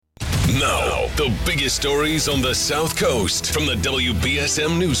Now, the biggest stories on the South Coast from the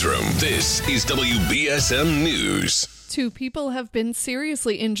WBSM Newsroom. This is WBSM News. 2 people have been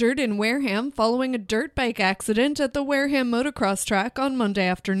seriously injured in Wareham following a dirt bike accident at the Wareham motocross track on Monday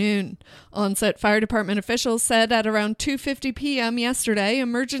afternoon. On-site fire department officials said at around 2:50 p.m. yesterday,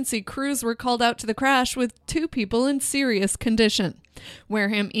 emergency crews were called out to the crash with 2 people in serious condition.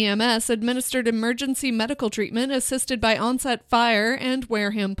 Wareham EMS administered emergency medical treatment assisted by on-site fire and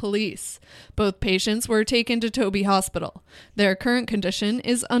Wareham police. Both patients were taken to Toby Hospital. Their current condition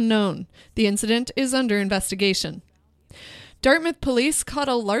is unknown. The incident is under investigation. Dartmouth police caught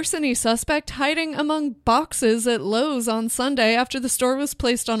a larceny suspect hiding among boxes at Lowe's on Sunday after the store was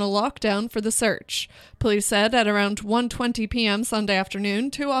placed on a lockdown for the search. Police said at around 1:20 p.m. Sunday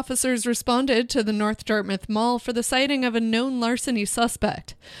afternoon, 2 officers responded to the North Dartmouth Mall for the sighting of a known larceny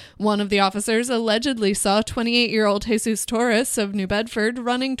suspect. One of the officers allegedly saw 28-year-old Jesus Torres of New Bedford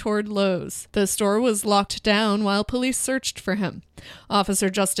running toward Lowe's. The store was locked down while police searched for him.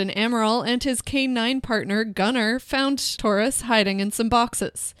 Officer Justin Amaral and his K-9 partner, Gunner, found Torres hiding in some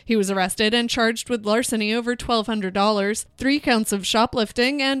boxes. He was arrested and charged with larceny over $1,200, 3 counts of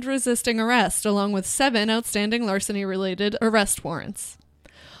shoplifting, and resisting arrest, along with 7 outstanding larceny-related arrest warrants.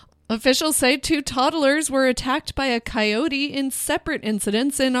 Officials say 2 toddlers were attacked by a coyote in separate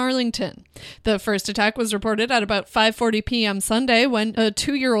incidents in Arlington. The first attack was reported at about 5:40 p.m. Sunday when a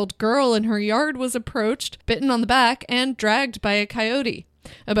 2-year-old girl in her yard was approached, bitten on the back, and dragged by a coyote.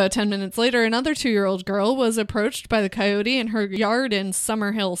 About 10 minutes later, another 2-year-old girl was approached by the coyote in her yard in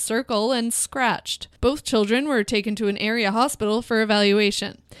Summerhill Circle and scratched. Both children were taken to an area hospital for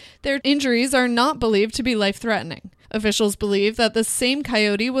evaluation. Their injuries are not believed to be life-threatening. Officials believe that the same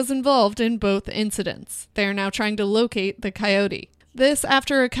coyote was involved in both incidents. They are now trying to locate the coyote. This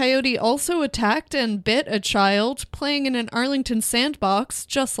after a coyote also attacked and bit a child playing in an Arlington sandbox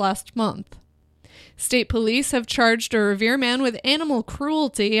just last month. State police have charged a Revere man with animal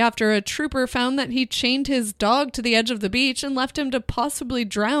cruelty after a trooper found that he chained his dog to the edge of the beach and left him to possibly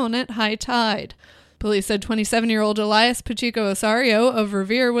drown at high tide. Police said 27-year-old Elias Pacheco Osario of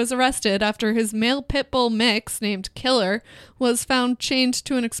Revere was arrested after his male pit bull mix, named Killer, was found chained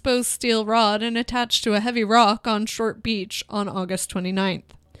to an exposed steel rod and attached to a heavy rock on Short Beach on August 29th.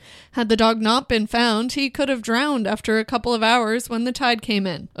 Had the dog not been found, he could have drowned after a couple of hours when the tide came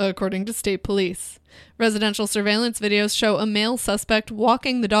in, according to state police. Residential surveillance videos show a male suspect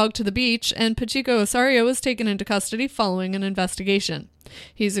walking the dog to the beach, and Pacheco Osario was taken into custody following an investigation.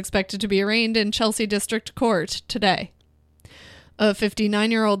 He's expected to be arraigned in Chelsea District Court today. A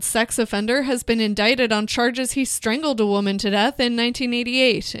 59-year-old sex offender has been indicted on charges he strangled a woman to death in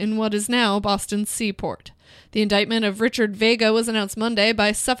 1988 in what is now Boston's Seaport. The indictment of Richard Vega was announced Monday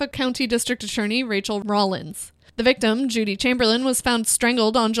by Suffolk County District Attorney Rachel Rollins. The victim, Judy Chamberlain, was found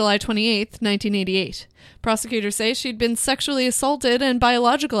strangled on July 28, 1988. Prosecutors say she'd been sexually assaulted and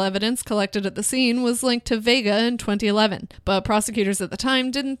biological evidence collected at the scene was linked to Vega in 2011, but prosecutors at the time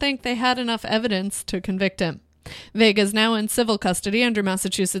didn't think they had enough evidence to convict him. Vega is now in civil custody under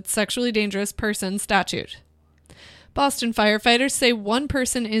Massachusetts' Sexually Dangerous Person statute. Boston firefighters say 1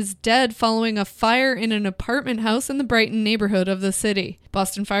 person is dead following a fire in an apartment house in the Brighton neighborhood of the city.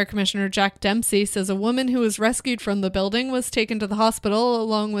 Boston Fire Commissioner Jack Dempsey says a woman who was rescued from the building was taken to the hospital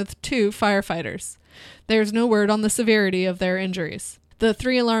along with 2 firefighters. There's no word on the severity of their injuries. The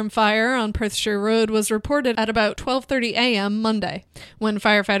 3-alarm fire on Perthshire Road was reported at about 12:30 a.m. Monday. When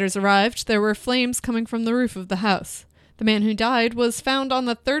firefighters arrived, there were flames coming from the roof of the house. The man who died was found on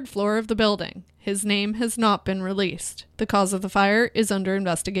the 3rd floor of the building. His name has not been released. The cause of the fire is under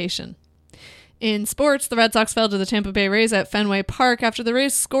investigation. In sports, the Red Sox fell to the Tampa Bay Rays at Fenway Park after the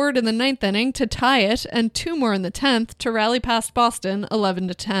Rays scored in the 9th inning to tie it and 2 more in the 10th to rally past Boston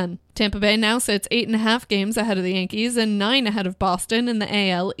 11-10. Tampa Bay now sits 8.5 games ahead of the Yankees and 9 ahead of Boston in the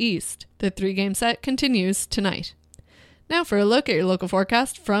AL East. The 3-game set continues tonight. Now for a look at your local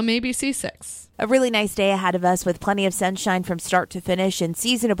forecast from ABC6. A really nice day ahead of us with plenty of sunshine from start to finish and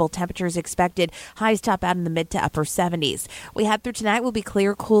seasonable temperatures expected. Highs top out in the mid to upper 70s. We head through tonight will be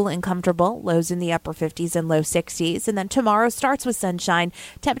clear, cool, and comfortable. Lows in the upper 50s and low 60s. And then tomorrow starts with sunshine.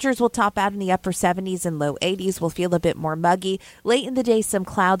 Temperatures will top out in the upper 70s and low 80s. We'll feel a bit more muggy. Late in the day, some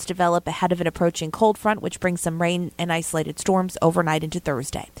clouds develop ahead of an approaching cold front, which brings some rain and isolated storms overnight into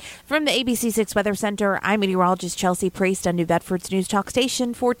Thursday. From the ABC6 Weather Center, I'm meteorologist Chelsea Priest on New Bedford's News Talk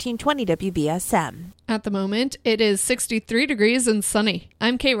Station, 1420 WBSM. At the moment, it is 63 degrees and sunny.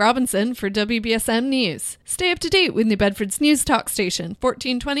 I'm Kate Robinson for WBSM News. Stay up to date with New Bedford's News Talk Station,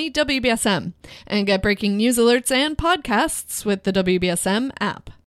 1420 WBSM, and get breaking news alerts and podcasts with the WBSM app.